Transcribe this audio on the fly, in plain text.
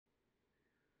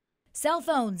Cell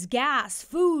phones, gas,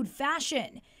 food,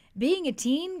 fashion. Being a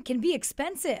teen can be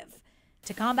expensive.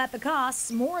 To combat the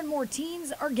costs, more and more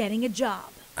teens are getting a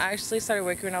job. I actually started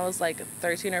working when I was like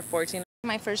 13 or 14.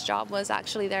 My first job was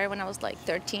actually there when I was like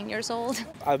 13 years old.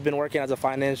 I've been working as a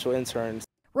financial intern.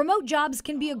 Remote jobs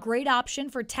can be a great option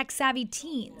for tech-savvy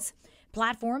teens.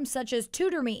 Platforms such as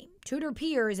TutorMe, Tutor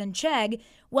Peers, and Chegg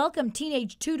welcome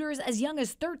teenage tutors as young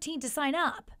as 13 to sign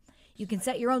up. You can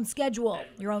set your own schedule,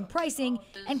 your own pricing,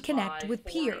 and connect with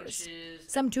peers.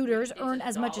 Some tutors earn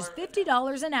as much as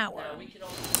 $50 an hour.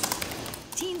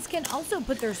 Teens can also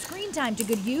put their screen time to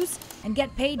good use and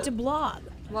get paid to blog.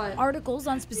 Articles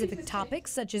on specific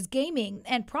topics such as gaming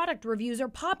and product reviews are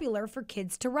popular for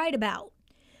kids to write about.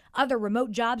 Other remote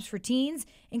jobs for teens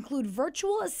include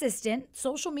virtual assistant,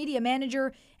 social media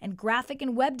manager, and graphic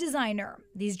and web designer.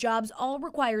 These jobs all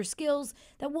require skills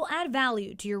that will add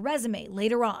value to your resume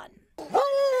later on.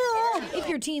 If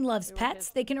your teen loves pets,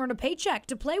 they can earn a paycheck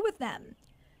to play with them.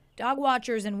 Dog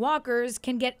watchers and walkers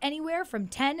can get anywhere from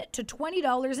 $10 to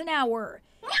 $20 an hour.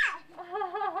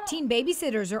 Teen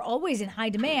babysitters are always in high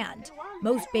demand.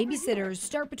 Most babysitters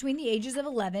start between the ages of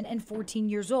 11 and 14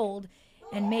 years old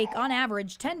and make on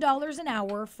average $10 an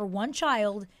hour for one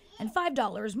child and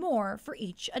 $5 more for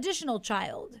each additional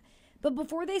child. But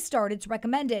before they start, it's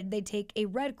recommended they take a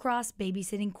Red Cross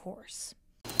babysitting course.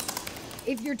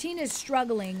 If your teen is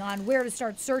struggling on where to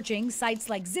start searching, sites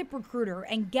like ZipRecruiter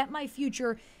and Get My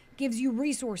Future gives you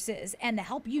resources and the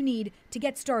help you need to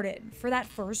get started for that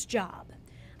first job.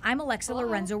 I'm Alexa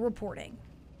Lorenzo reporting.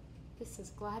 This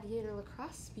is Gladiator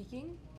Lacrosse speaking.